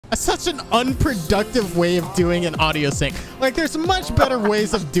such an unproductive way of doing an audio sync. Like, there's much better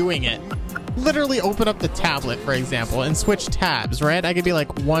ways of doing it. Literally open up the tablet, for example, and switch tabs, right? I could be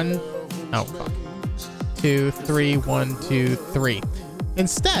like 1, oh, fuck. 2, 3, 1, 2, 3.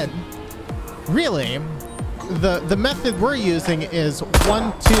 Instead, really, the method we're using is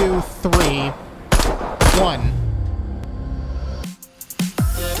 1, 2, 3, 1.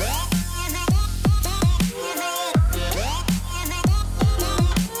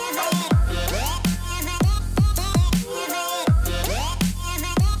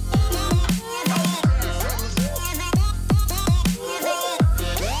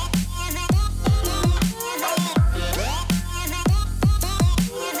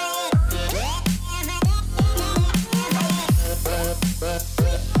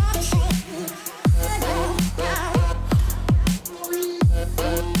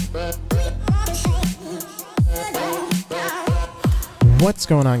 What's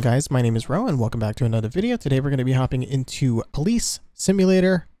going on, guys? My name is Ro and welcome back to another video. Today we're going to be hopping into Police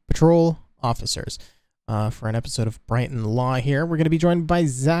Simulator Patrol Officers for an episode of Brighton Law here. We're going to be joined by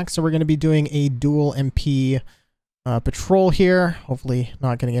Zack, so we're going to be doing a dual MP patrol here. Hopefully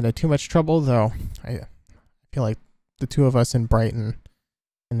not going to get into too much trouble, though. I feel like the two of us in Brighton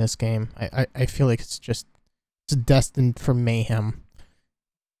in this game, I feel like it's destined for mayhem.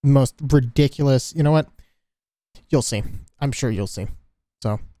 Most ridiculous. You know what? You'll see. I'm sure you'll see.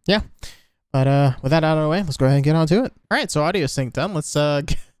 So, yeah. But with that out of the way, let's go ahead and get on to it. All right, so audio sync done. Let's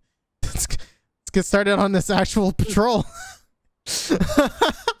get started on this actual patrol.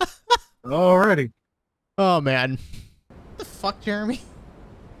 Alrighty. Oh, man. What the fuck, Jeremy?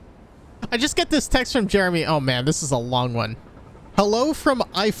 I just get this text from Jeremy. Oh, man, this is a long one. Hello from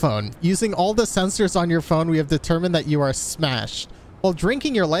iPhone. Using all the sensors on your phone, we have determined that you are smashed. While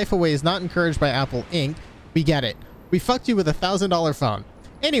drinking your life away is not encouraged by Apple Inc., we get it. We fucked you with a $1,000 phone.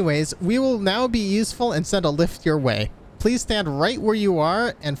 Anyways, we will now be useful and send a lift your way. Please stand right where you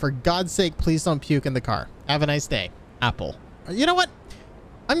are, and for God's sake, please don't puke in the car. Have a nice day. Apple. You know what?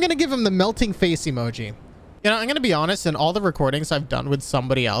 I'm going to give him the melting face emoji. You know, I'm going to be honest, in all the recordings I've done with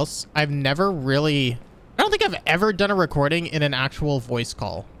somebody else, I've never really... I don't think I've ever done a recording in an actual voice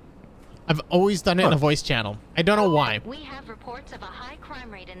call. I've always done it in a voice channel. I don't know why. We have reports of a high crime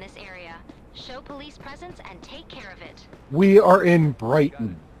rate in this area. Show police presence and take care of it. We are in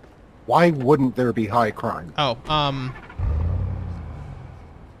Brighton. Why wouldn't there be high crime? Oh,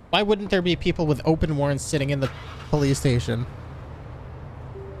 why wouldn't there be people with open warrants sitting in the police station?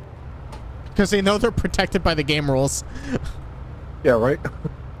 Because they know they're protected by the game rules. Yeah, right?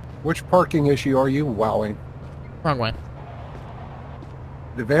 Which parking issue are you wowing? Wrong way.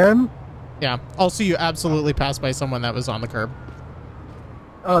 The van? Yeah. Also, you absolutely passed by someone that was on the curb.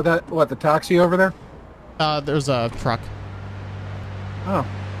 Oh, that, what, the taxi over there? There's a truck. Oh.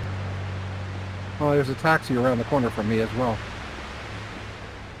 Well, there's a taxi around the corner from me as well.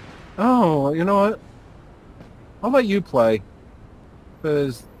 Oh, you know what? How about you play?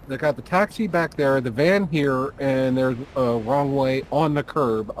 Because they got the taxi back there, the van here, and there's a wrong way on the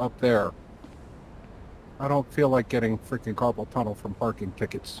curb up there. I don't feel like getting freaking carpal tunnel from parking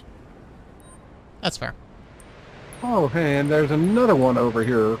tickets. That's fair. Oh, hey, and there's another one over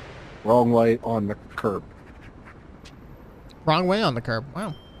here. Wrong way on the curb. Wrong way on the curb.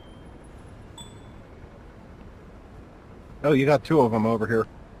 Wow. Oh, you got two of them over here.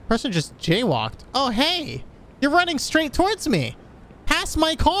 Person just jaywalked. Oh, hey! You're running straight towards me! Past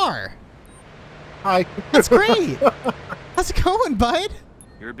my car! Hi. That's great! How's it going, bud?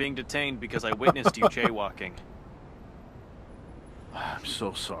 You're being detained because I witnessed you jaywalking. I'm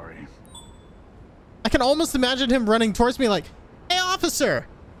so sorry. I can almost imagine him running towards me like, hey, officer!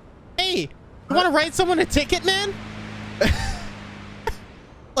 Hey, you want to write someone a ticket, man?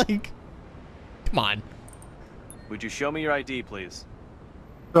 Like, come on. Would you show me your ID, please?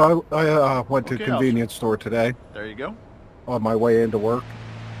 So I went to Okay, a convenience store today There you go. on my way into work,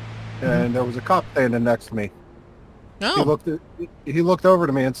 and there was a cop standing next to me. Oh, He looked over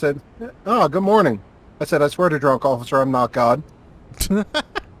to me and said, "Oh, good morning." I said, "I swear to drunk officer, I'm not God."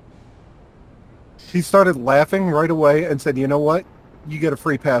 He started laughing right away and said, "You know what? You get a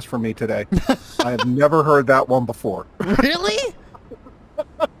free pass from me today." I have never heard that one before. really?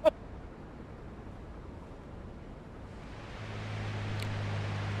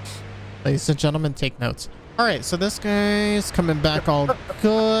 Ladies and gentlemen, take notes. All right, so this guy's coming back all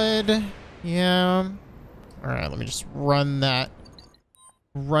good. Yeah. All right, let me just run that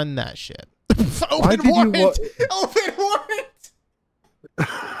shit. Open warrant! Open warrant!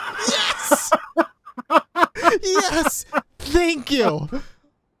 Yes! Yes! Thank you!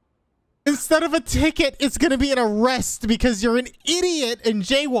 Instead of a ticket, it's going to be an arrest because you're an idiot and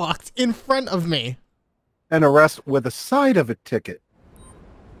jaywalked in front of me. An arrest with a side of a ticket.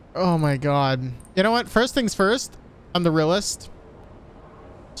 Oh my god. You know what? First things first, I'm the realist.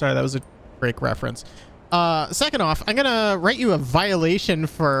 Sorry, that was a break reference. Second off, I'm gonna write you a violation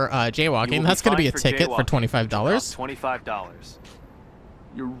for jaywalking. That's gonna be a ticket for $25. $25.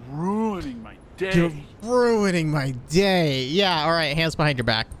 You're ruining my day. You're ruining my day. Yeah, all right, hands behind your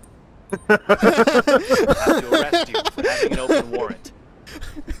back. I have to arrest you for having an open warrant.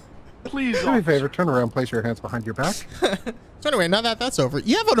 Please, Do me a favor, turn around, place your hands behind your back. So anyway, now that that's over,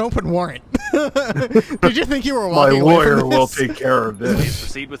 you have an open warrant. Did you think you were walking My away from lawyer will this? take care of Please this.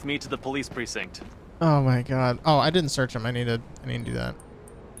 proceed with me to the police precinct. Oh my god. Oh, I didn't search him. I need to do that.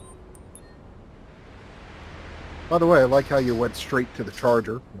 By the way, I like how you went straight to the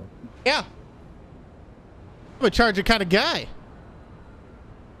charger. Yeah. I'm a charger kind of guy.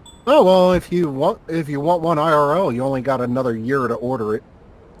 Oh well, if you want one IRL, you only got another year to order it.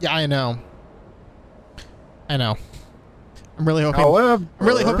 Yeah, I know. I know. I'm really hoping. However, I'm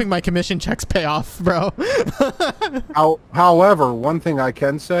really hoping my commission checks pay off, bro. however, one thing I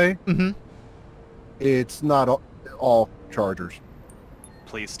can say, Mm-hmm. it's not all chargers.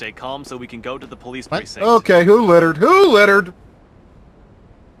 Please stay calm so we can go to the police What? precinct. Okay, who littered? Who littered?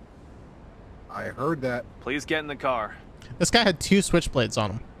 I heard that. Please get in the car. This guy had 2 switchblades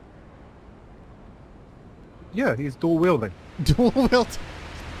on him. Yeah, he's dual wielding. Dual wield.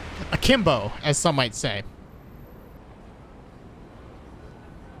 Akimbo, as some might say.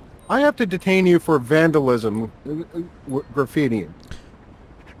 I have to detain you for vandalism, graffitiing.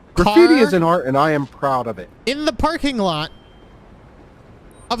 Graffiti is an art, and I am proud of it. In the parking lot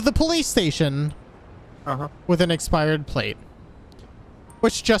of the police station with an expired plate,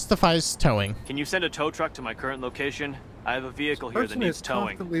 which justifies towing. Can you send a tow truck to my current location? I have a vehicle here that Person needs is towing.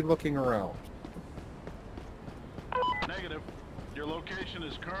 constantly looking around. Negative. Your location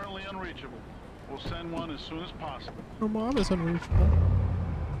is currently unreachable. We'll send one as soon as possible. Your mom is unreachable.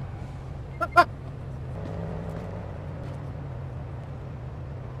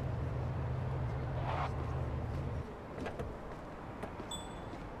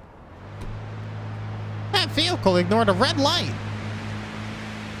 That vehicle ignored a red light.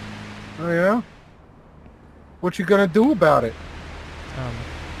 Oh yeah? What you gonna do about it?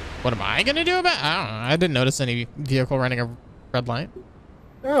 What am I gonna do about it? I don't know. I didn't notice any vehicle running a red light.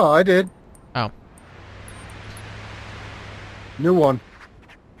 Oh, I did. Oh. New one.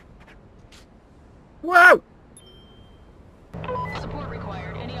 Wow! Support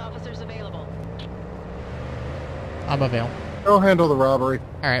required. Any officers available? I'm available. Go handle the robbery.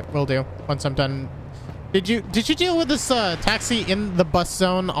 All right, will do. Once I'm done. Did you deal with this taxi in the bus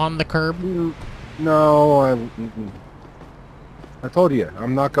zone on the curb? No, I told you,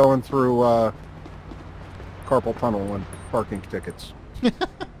 I'm not going through carpal tunnel and parking tickets.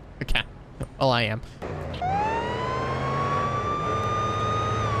 Okay. Well, I am.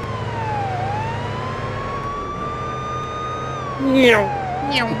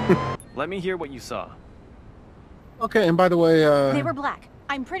 Let me hear what you saw. Okay, and by the way, They were black.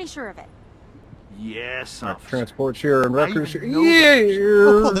 I'm pretty sure of it. Yes, officer. transport share and records share. know Oh,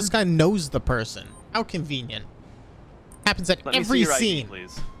 cool. Yeah! This guy knows the person. How convenient. Happens at Let me see every your ID, scene.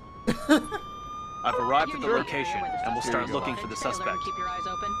 please. I've arrived at the location, and we'll start looking for the suspect. Keep your eyes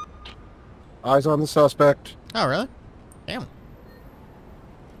open. Eyes on the suspect. Oh, really? Damn.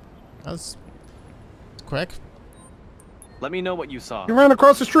 That's quick. Let me know what you saw. You ran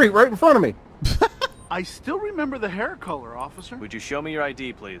across the street right in front of me. I still remember the hair color, officer. Would you show me your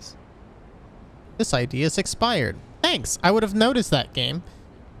ID, please? This ID is expired. Thanks. I would have noticed that game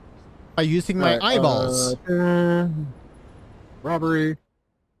by using my Right, eyeballs. Robbery.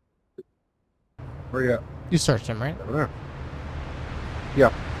 Where you at? You searched him, right? Over there.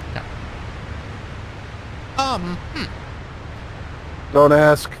 Yeah. Don't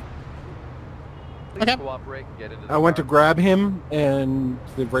ask. Okay. I went to grab him, and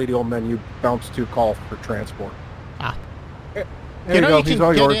the radio menu bounced to call for transport. Ah. There You you know go. you He's can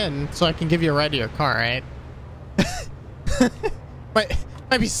all get yours. in, so I can give you a ride to your car, right?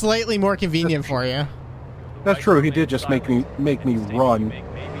 might be slightly more convenient for you. That's true. He did just make me run.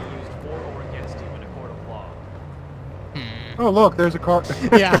 Oh look, there's a car.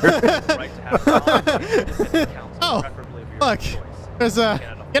 Yeah. Oh, look. There's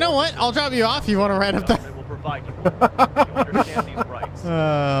a. You know what? I'll drop you off. You want to ride up there?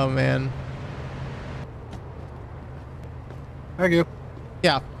 Oh man. Thank you.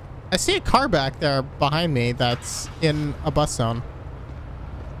 Yeah. I see a car back there behind me that's in a bus zone.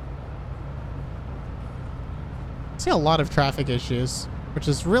 I see a lot of traffic issues. Which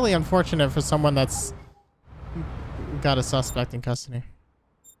is really unfortunate for someone that's got a suspect in custody.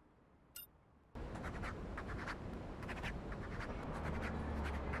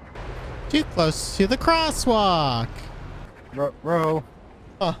 Too close to the crosswalk. Bro.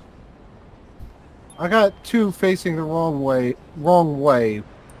 Oh. I got two facing the wrong way.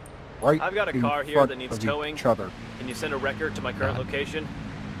 Right. I've got a in car here front that needs of towing. each other. Can you send a record to my current location?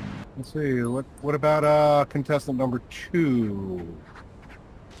 Let's see. What about contestant number 2?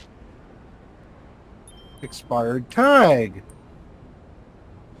 Expired tag.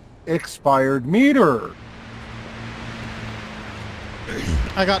 Expired meter.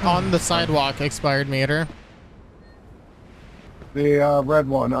 I got on the sidewalk expired meter. The red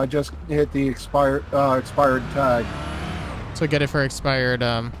one. I just hit the expired tag. So get it for expired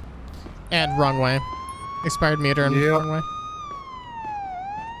and wrong way. Expired meter and Yep. wrong way.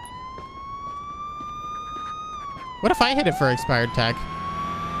 What if I hit it for expired tag?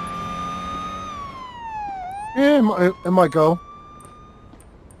 Yeah, it might go.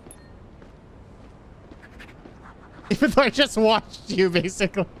 Even though I just watched you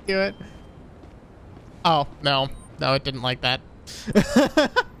basically do it. Oh, no. No, it didn't like that.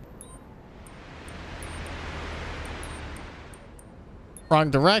 Wrong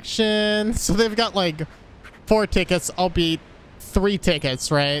direction. So they've got like 4 tickets, albeit 3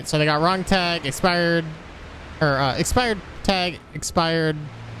 tickets, right? So they got wrong tag, expired, or expired tag, expired.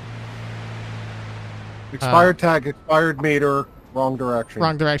 Expired tag, expired meter, wrong direction.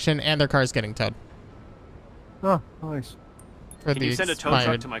 Wrong direction, and their car's getting towed. Oh, nice. For Can the you send a tow expired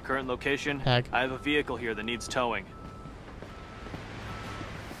truck to my current location? tag. I have a vehicle here that needs towing.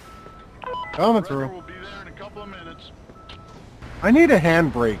 Coming Record through. will be there in a couple of minutes. I need a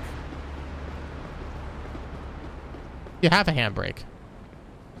handbrake. You have a handbrake.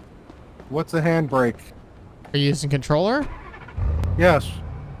 What's a handbrake? Are you using controller? Yes.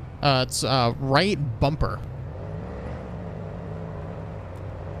 It's right bumper.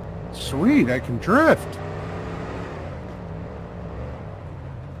 Sweet, I can drift.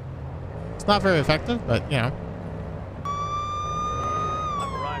 It's not very effective, but you know.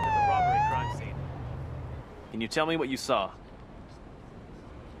 I've arrived at the robbery crime scene. Can you tell me what you saw?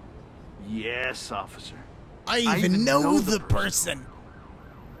 Yes, officer. I even know the person.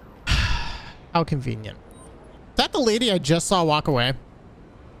 How convenient. Is that the lady I just saw walk away?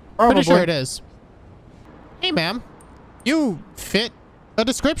 Probably. Pretty sure it is. Hey, ma'am. You fit a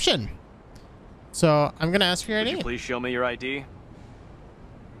description. So I'm gonna ask for your Would you ID. please show me your ID?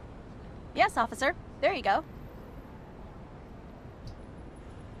 Yes, officer. There you go.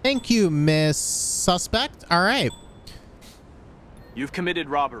 Thank you, Miss Suspect. All right. You've committed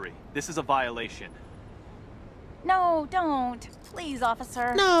robbery. This is a violation. No, don't. Please,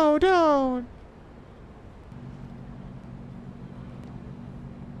 officer. No, don't.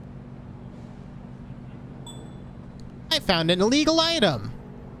 I found an illegal item.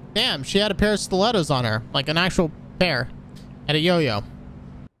 Damn, she had a pair of stilettos on her, like an actual pair, and a yo-yo.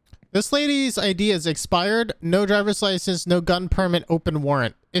 This lady's ID is expired, no driver's license, no gun permit, open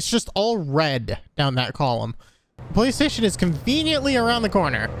warrant. It's just all red down that column. The police station is conveniently around the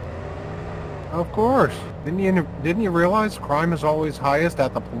corner. Of course. Didn't you realize crime is always highest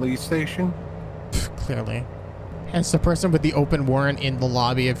at the police station? Clearly. Hence the person with the open warrant in the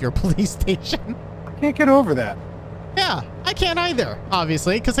lobby of your police station. I can't get over that. Yeah, I can't either,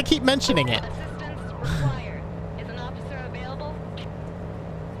 obviously, because I keep mentioning it. Assistance required. Is an officer available?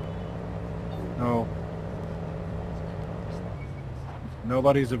 No.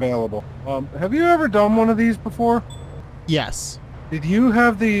 Nobody's available. Have you ever done one of these before? Yes. Did you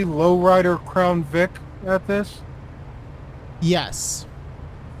have the lowrider Crown Vic at this? Yes.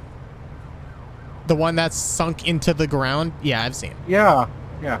 The one that's sunk into the ground? Yeah, I've seen. Yeah.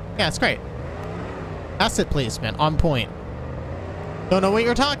 Yeah, it's great. Asset placement, on point. Don't know what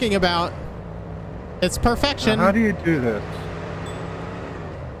you're talking about. It's perfection. Now, how do you do this?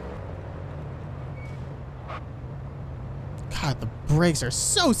 God, the brakes are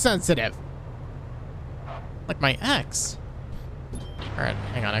so sensitive. Like my ex. Alright,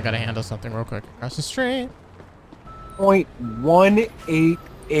 hang on, I gotta handle something real quick. Across the street.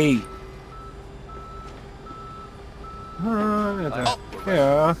 0.188.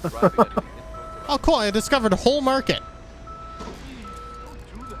 Yeah. Oh, cool, I discovered a whole market.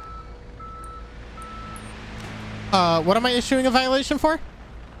 What am I issuing a violation for?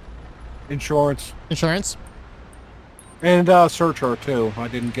 Insurance. Insurance? And searcher too. I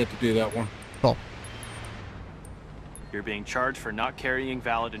didn't get to do that one. Cool. You're being charged for not carrying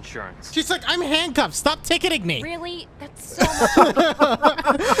valid insurance. She's like, I'm handcuffed. Stop ticketing me. Really? That's so much.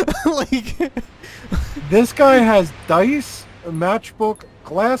 Like, This guy has dice matchbook,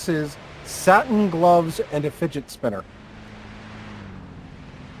 glasses, satin gloves, and a fidget spinner.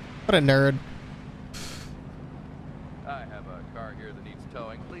 What a nerd. I have a car here that needs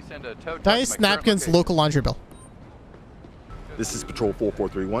towing. Please send a tow truck Dice, to my current napkins, location. local laundry bill. This is Patrol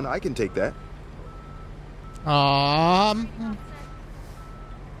 4431. I can take that.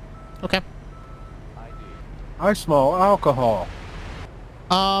 Okay. I smell alcohol.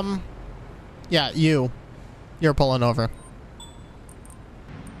 Yeah, you're pulling over.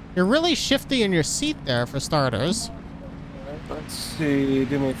 You're really shifty in your seat there, for starters. Let's see.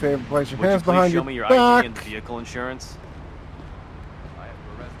 Do me a favor. Place your Would you hands please behind show your me your back. ID and the vehicle insurance? I have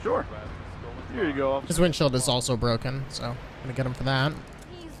arrested Sure. the driver of a stolen Here you car. go, officer. His windshield is also broken, so I'm gonna get him for that.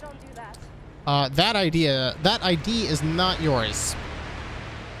 Please don't do that. That ID is not yours.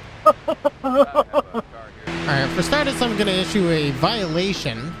 I have a car here. Alright, for starters, I'm gonna issue a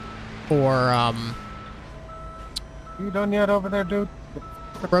violation for, You done yet over there, dude?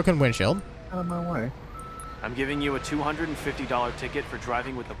 broken windshield. Out of my way. I'm giving you a $250 ticket for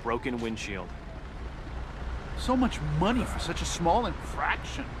driving with a broken windshield. So much money for such a small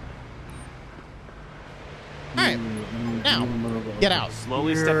infraction. Alright, now, get out.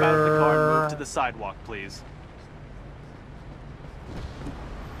 Slowly step out of the car and move to the sidewalk, please.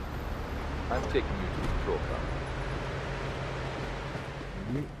 I'm taking you to the patrol car.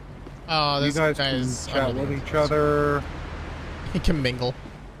 Oh, You this guys guy's can chat with each other. He can mingle.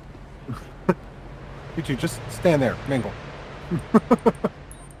 You two, just stand there, mingle.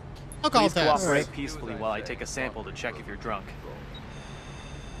 I'll call Please it that. cooperate peacefully while I take a sample to check if you're drunk.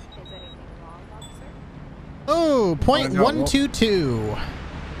 Is anything wrong, officer? Oh, point Find out, 122.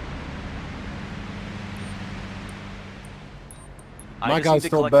 I My just guy's need to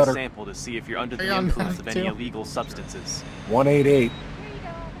still collect better. a sample to see if you're under Are you the on influence that of any too? illegal substances. 188. Here you go,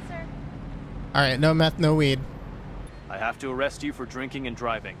 officer. Alright, no meth, no weed. I have to arrest you for drinking and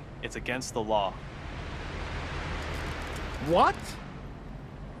driving. It's against the law. What?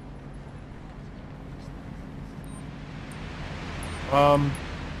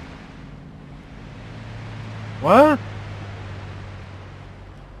 What?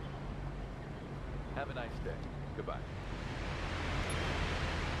 Have a nice day. Goodbye.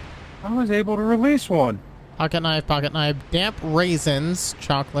 I was able to release one. Pocket knife, damp raisins,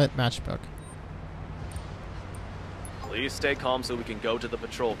 chocolate, matchbook. Please stay calm so we can go to the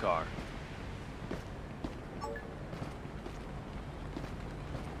patrol car.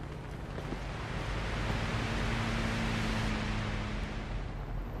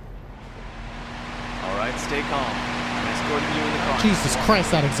 All right, stay calm. I'm escorting you in the car. Jesus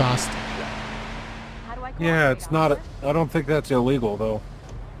Christ, that exhaust. How do I Yeah, cooperate, it's not. officer? I don't think that's illegal, though.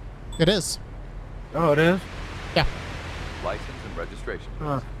 It is. Oh, it is? Yeah. License and registration.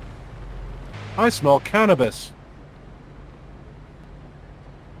 Huh. I smell cannabis.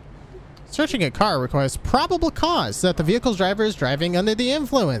 Searching a car requires probable cause that the vehicle's driver is driving under the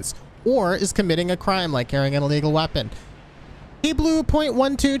influence or is committing a crime like carrying an illegal weapon. He blew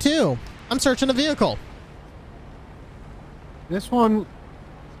 .122. I'm searching a vehicle. This one,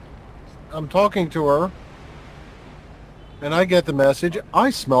 I'm talking to her, and I get the message, I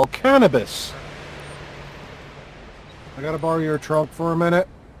smell cannabis. I gotta borrow your trunk for a minute.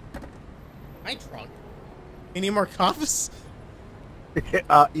 My trunk. You need more cuffs?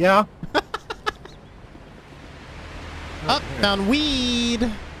 Yeah. Up, found weed.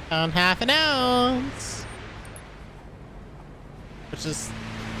 Found half an ounce. Which is,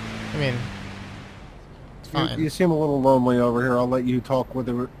 I mean, it's fine. You seem a little lonely over here. I'll let you talk with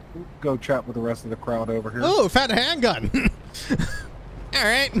the, go chat with the rest of the crowd over here. Oh, found a handgun. All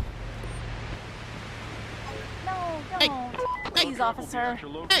right. No, Hey. don't. Hey. Please, officer.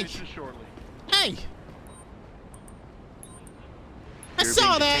 Your location shortly. Hey. I You're saw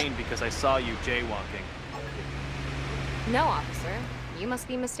being that. detained because I saw you jaywalking. No, officer. You must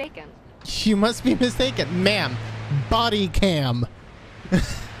be mistaken. You must be mistaken, ma'am. Body cam.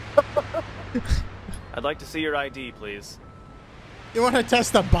 I'd like to see your ID, please. You want to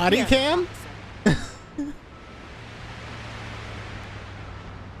test the body Here, cam? officer.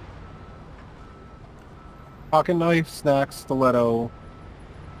 Pocket knife, snacks, stiletto,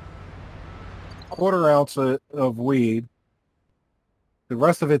 quarter ounce of weed. The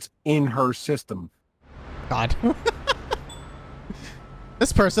rest of it's in her system. God.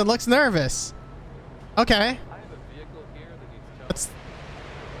 This person looks nervous. Okay. I have a vehicle here that needs towing.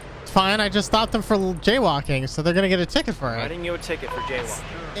 It's fine. I just stopped them for jaywalking, so they're going to get a ticket for it. Writing you a ticket for jaywalking.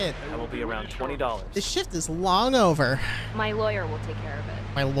 It. That will be around $20. This shift is long over. My lawyer will take care of it.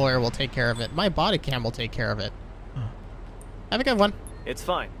 My lawyer will take care of it. My body cam will take care of it. Have a good one. It's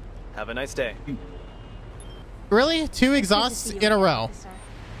fine. Have a nice day. Really? 2 exhausts in a row.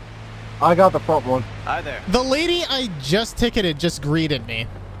 I got the front one. Hi there. The lady I just ticketed just greeted me.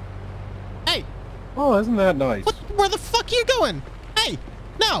 Hey! Oh, isn't that nice? Where the fuck are you going? Hey!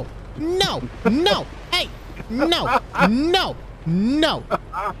 No! No! No! Hey! No! No! No!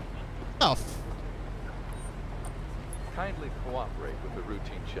 Oh. Kindly cooperate with the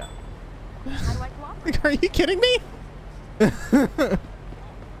routine check. How do I cooperate? Are you kidding me?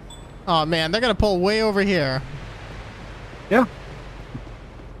 Oh man, they're gonna pull way over here. Yeah.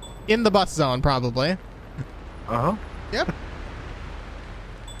 In the bus zone, probably. Uh-huh. Yep.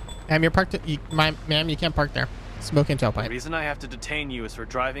 Ma'am, you're parked. Ma'am, you can't park there. Smoking The tailpipe. reason I have to detain you is for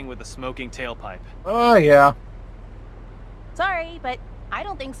driving with a smoking tailpipe. Oh, yeah. Sorry, but I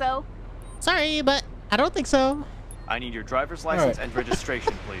don't think so. Sorry, but I don't think so. I need your driver's license and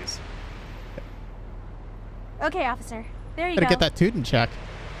registration, please. Okay, officer. There you Gotta go. get that tootin' check.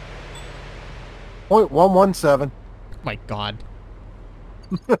 .117. My God.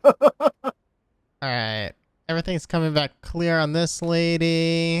 All right. Everything's coming back clear on this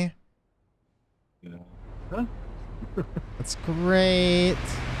lady. Huh? That's great.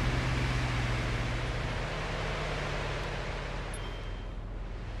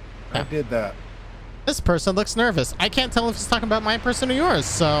 I did that. This person looks nervous. I can't tell if he's talking about my person or yours,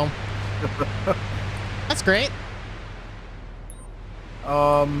 so that's great.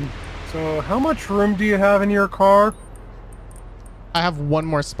 So how much room do you have in your car? I have one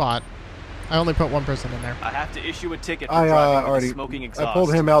more spot. I only put one person in there. I have to issue a ticket for I driving with a smoking exhaust. I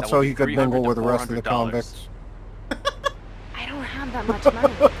pulled him out That so will he be could mingle $300 with to the rest of the $400. convicts. I don't have that much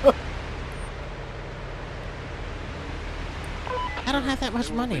money. I don't have that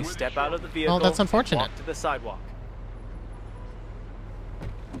much money. Please step out of the vehicle. Oh, that's unfortunate. And walk to the sidewalk.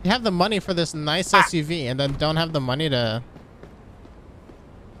 You have the money for this nice SUV and then don't have the money to...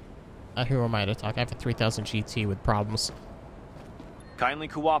 who am I to talk? I have a 3000 GT with problems. Kindly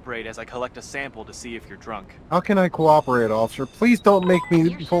cooperate as I collect a sample to see if you're drunk. How can I cooperate, officer? Please don't make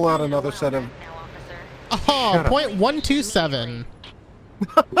me pull out another set of... Oh, .127.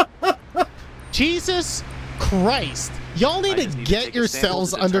 Jesus Christ. Y'all need to get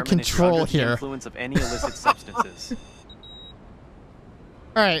yourselves under control here. The influence of any illicit substances.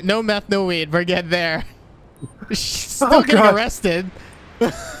 All right, no meth, no weed. We're getting there. She's still getting arrested.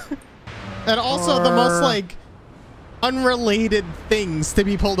 And also the most, like, unrelated things to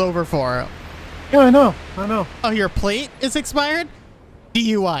be pulled over for. Yeah, I know. I know. Oh, your plate is expired?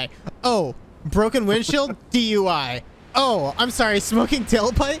 DUI. Oh, broken windshield? DUI. Oh, I'm sorry, smoking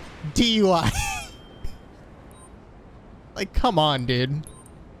tailpipe? DUI. Like, come on, dude.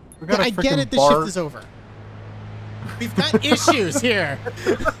 I get it, the shift is over. We've got issues here.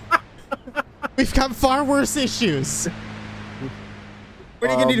 We've got far worse issues.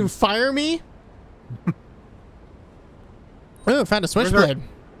 What are you gonna do? Fire me? Oh, found a switchblade.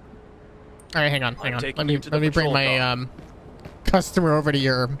 All right, hang on. Let me bring my customer over to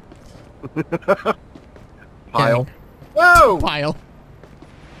your pile. Whoa! Pile.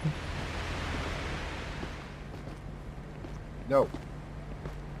 No.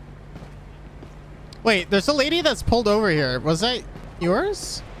 Wait, there's a lady that's pulled over here. Was that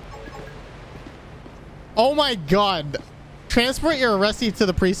yours? Oh my God. Transport your arrestee to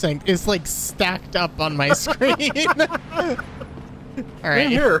the precinct is like stacked up on my screen. All right.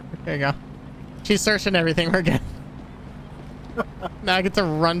 Here. There you go. She's searching everything. We're good. Now I get to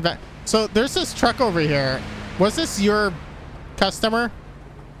run back. So there's this truck over here. Was this your customer?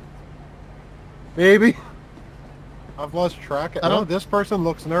 Maybe. I've lost track. Oh, this person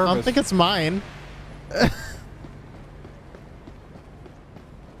looks nervous. I don't think it's mine.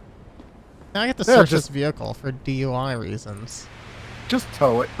 Now I get to search this vehicle for DUI reasons. Just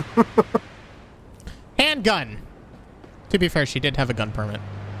tow it. Handgun. To be fair, she did have a gun permit.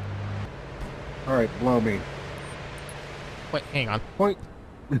 All right, blow me. Wait, hang on. Point.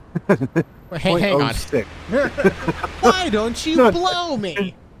 Wait, hang on. Why don't you blow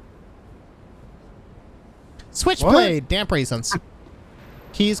me? Switchblade. Damp reasons.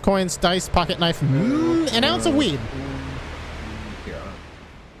 Keys, coins, dice, pocket knife, an ounce of weed.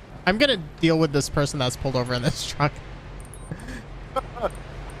 I'm gonna deal with this person that's pulled over in this truck.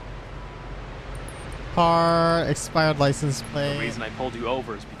 Car, expired license plate. The reason I pulled you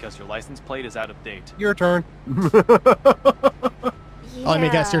over is because your license plate is out of date. Your turn. Let me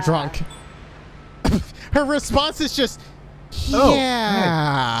guess, you're drunk. Her response is just,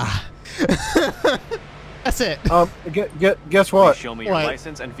 yeah. That's it. Guess what? Please show me your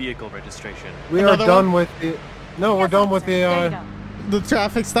license and vehicle registration. We are done with the... No, we're done with the... The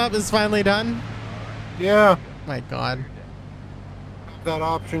traffic stop is finally done? Yeah. My God. That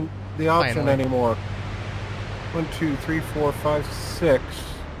option... The option anymore. 1, 2, 3, 4, 5, 6.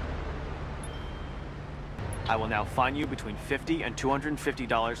 I will now fine you between $50 and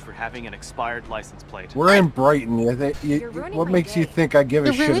 $250 for having an expired license plate. We're in Brighton. What makes you think I give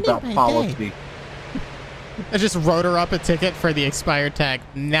a shit about policy? I just wrote her up a ticket for the expired tag.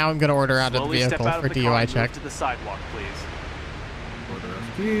 Now I'm going to order out of the vehicle for DUI check. To the sidewalk, please.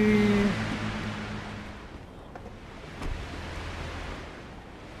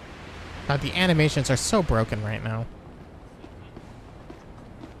 God, the animations are so broken right now.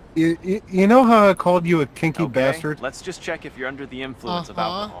 You know how I called you a kinky bastard? Let's just check if you're under the influence of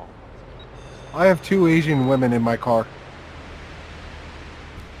alcohol. I have 2 Asian women in my car.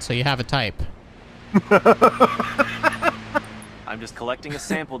 So you have a type. I'm just collecting a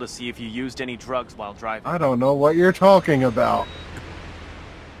sample to see if you used any drugs while driving. I don't know what you're talking about.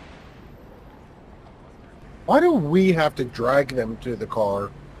 Why do we have to drag them to the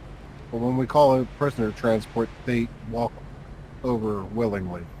car? But when we call a prisoner transport, they walk over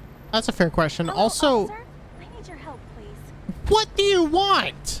willingly. That's a fair question. Hello, also, officer? I need your help, please. What do you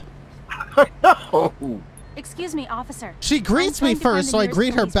want? No. Excuse me, officer. She greets me first, so I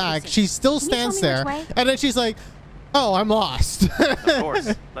greet her back. She still stands there, and then she's like, "Oh, I'm lost." Of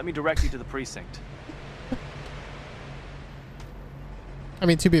course. Let me direct you to the precinct. I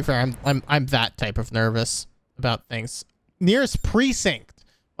mean, to be fair, I'm that type of nervous about things. Nearest precinct.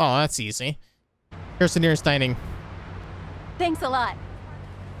 Oh, that's easy. Here's the nearest dining. Thanks a lot.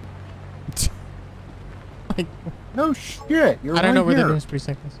 Like, no shit. You're I don't know where here. the nearest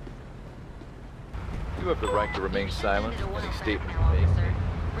precinct is. You have the right to remain silent. Any statement you make.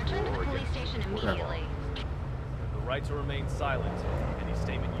 Return to the police station immediately. The right to remain silent. Any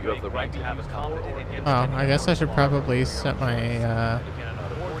statement you have make the right to to have a use competent and Oh, I guess I should probably set my, You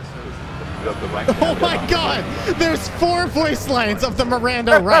have the right to Oh my god! There's 4 voice lines of the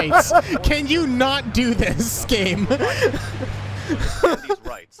Miranda rights. Can you not do this game? these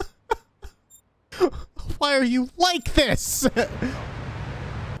rights. Why are you like this?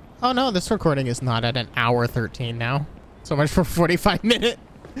 Oh no, this recording is not at an hour 13 now. So much for 45-minute.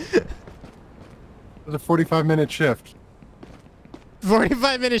 It was a 45-minute shift.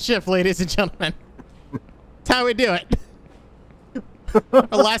 45-minute shift, ladies and gentlemen. That's how we do it.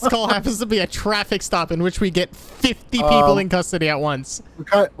 Our last call happens to be a traffic stop in which we get 50 people in custody at once.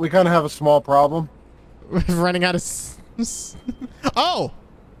 We kind of have a small problem. We're running out of... Oh!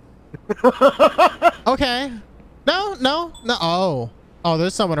 Okay. No. Oh,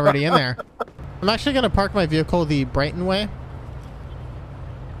 there's someone already in there. I'm actually going to park my vehicle the Brighton way.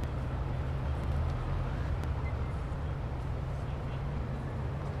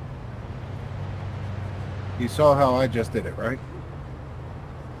 You saw how I just did it, right?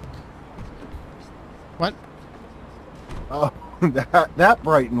 What? Oh, that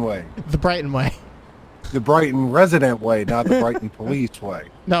Brighton way. The Brighton way. The Brighton resident way, not the Brighton police way.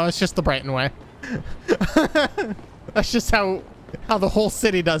 No, it's just the Brighton way. That's just how the whole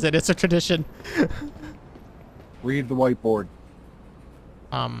city does it. It's a tradition. Read the whiteboard.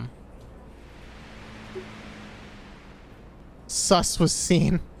 Sus was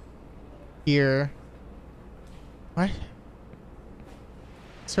seen here. What?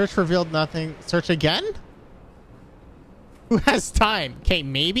 Search revealed nothing. Search again? Who has time? Okay,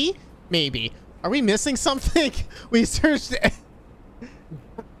 maybe? Maybe. Are we missing something? We searched...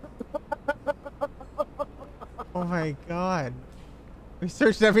 Oh my god. We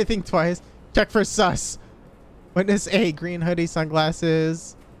searched everything twice. Check for sus. Witness A. Green hoodie,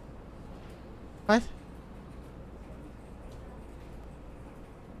 sunglasses. What?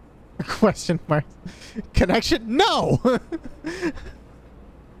 Question mark. Connection? No!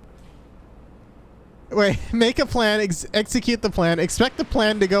 Wait, make a plan, execute the plan, expect the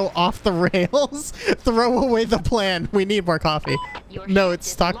plan to go off the rails, throw away the plan. We need more coffee. No,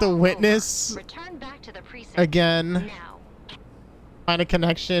 it's talk the witness. Return back to the precinct again. now. Find a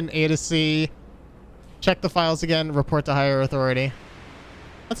connection, A to C. Check the files again, report to higher authority.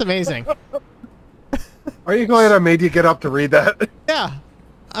 That's amazing. Are you glad I made you get up to read that? Yeah.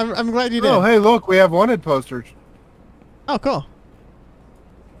 I'm glad you did. Oh, hey, look, we have wanted posters. Oh, cool.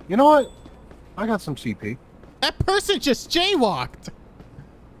 You know what? I got some CP. That person just jaywalked.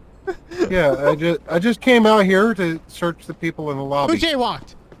 Yeah, I just came out here to search the people in the lobby. Who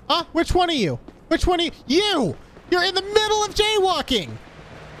jaywalked? Huh? Which one of you? Which one of you? You! You're in the middle of jaywalking!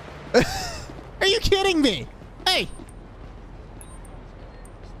 Are you kidding me? Hey!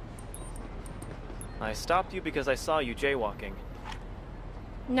 I stopped you because I saw you jaywalking.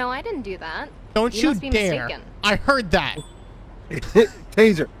 No, I didn't do that. Don't you must be dare. mistaken. I heard that.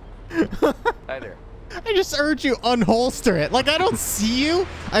 Taser. Hi there. I just heard you unholster it. Like, I don't see you.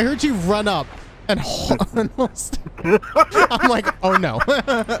 I heard you run up. And almost. I'm like, oh no.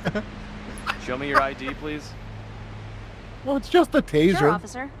 Show me your ID, please. Well, it's just a taser. Sure,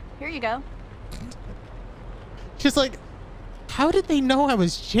 officer. Here you go. She's like, how did they know I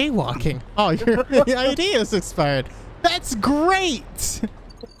was jaywalking? Oh, your ID is expired. That's great.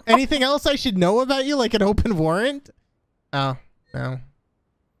 Anything else I should know about you, like an open warrant? Oh, no.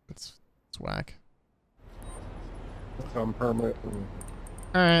 It's whack. Some permit.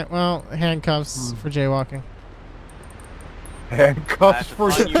 All right, well, handcuffs for jaywalking. Handcuffs for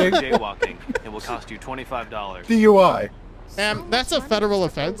jaywalking. It will cost you $25. DUI. That's a federal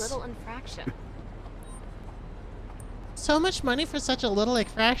offense. Little infraction. So much money for such a little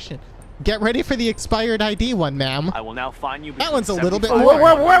infraction. Get ready for the expired ID one, ma'am. I will now fine you. That one's a little bit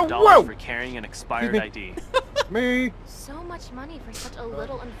more for carrying an expired ID. Me. So much money for such a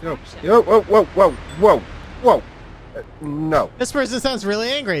little infraction. Yo, whoa. No. This person sounds really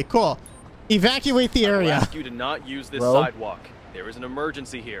angry. Cool. Evacuate the area. I will ask you to not use this sidewalk. There is an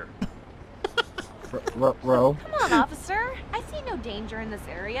emergency here. Bro. Come on, officer. I see no danger in this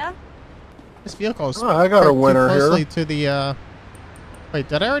area. This vehicle is I got a winner closely here. to the, Wait,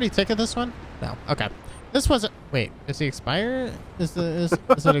 did I already ticket this one? No. Okay. This wasn't... Wait, is he expire? Is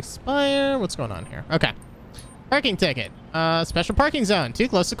it expire? What's going on here? Okay. Parking ticket. Special parking zone. Too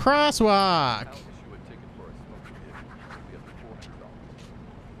close to crosswalk.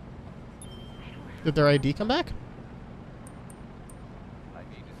 Did their ID come back?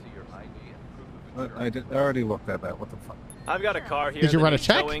 I already looked at that. What the fuck? I've got a car here. Did you run a needs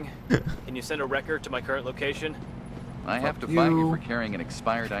check? towing. Can you send a record to my current location? I have to fine you for carrying an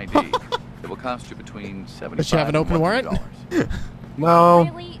expired ID. It will cost you between $75 Does she have an open warrant? No.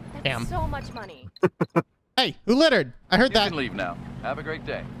 Really? That's Damn. so much money. Hey, who littered? I heard You that. can leave now. Have a great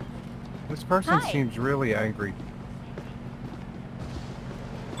day. This person Hi. seems really angry.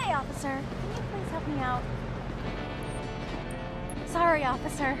 Hey, officer. Can you please help me out? Sorry,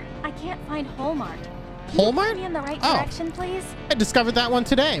 officer. I can't find Hallmark. Can you Hallmark? point me in the right Oh. direction, please? I discovered that one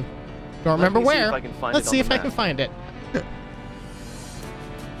today. Don't remember me see where. if I can find Let's it see on if the I can map. find it.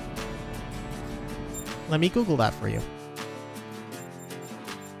 Let me Google that for you.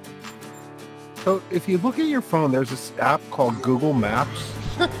 So if you look at your phone, there's this app called Google Maps.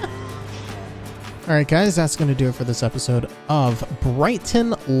 All right, guys, that's going to do it for this episode of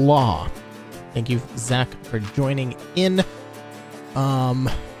Brighton Law. Thank you, Zach, for joining in. It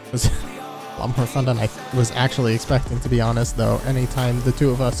was a lot more fun than I was actually expecting, to be honest, though. Anytime the two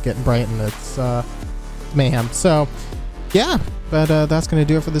of us get in Brighton, it's mayhem. So, yeah, but that's going to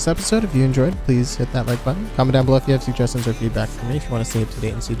do it for this episode. If you enjoyed, please hit that like button. Comment down below if you have suggestions or feedback for me. If you want to stay up to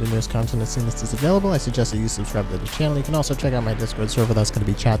date and see the newest content as soon as it's available, I suggest that you subscribe to the channel. You can also check out my Discord server. That's going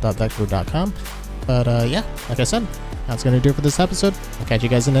to be chat.deckford.com. But yeah, like I said, that's going to do it for this episode. I'll catch you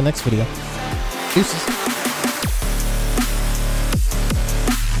guys in the next video. Deuces.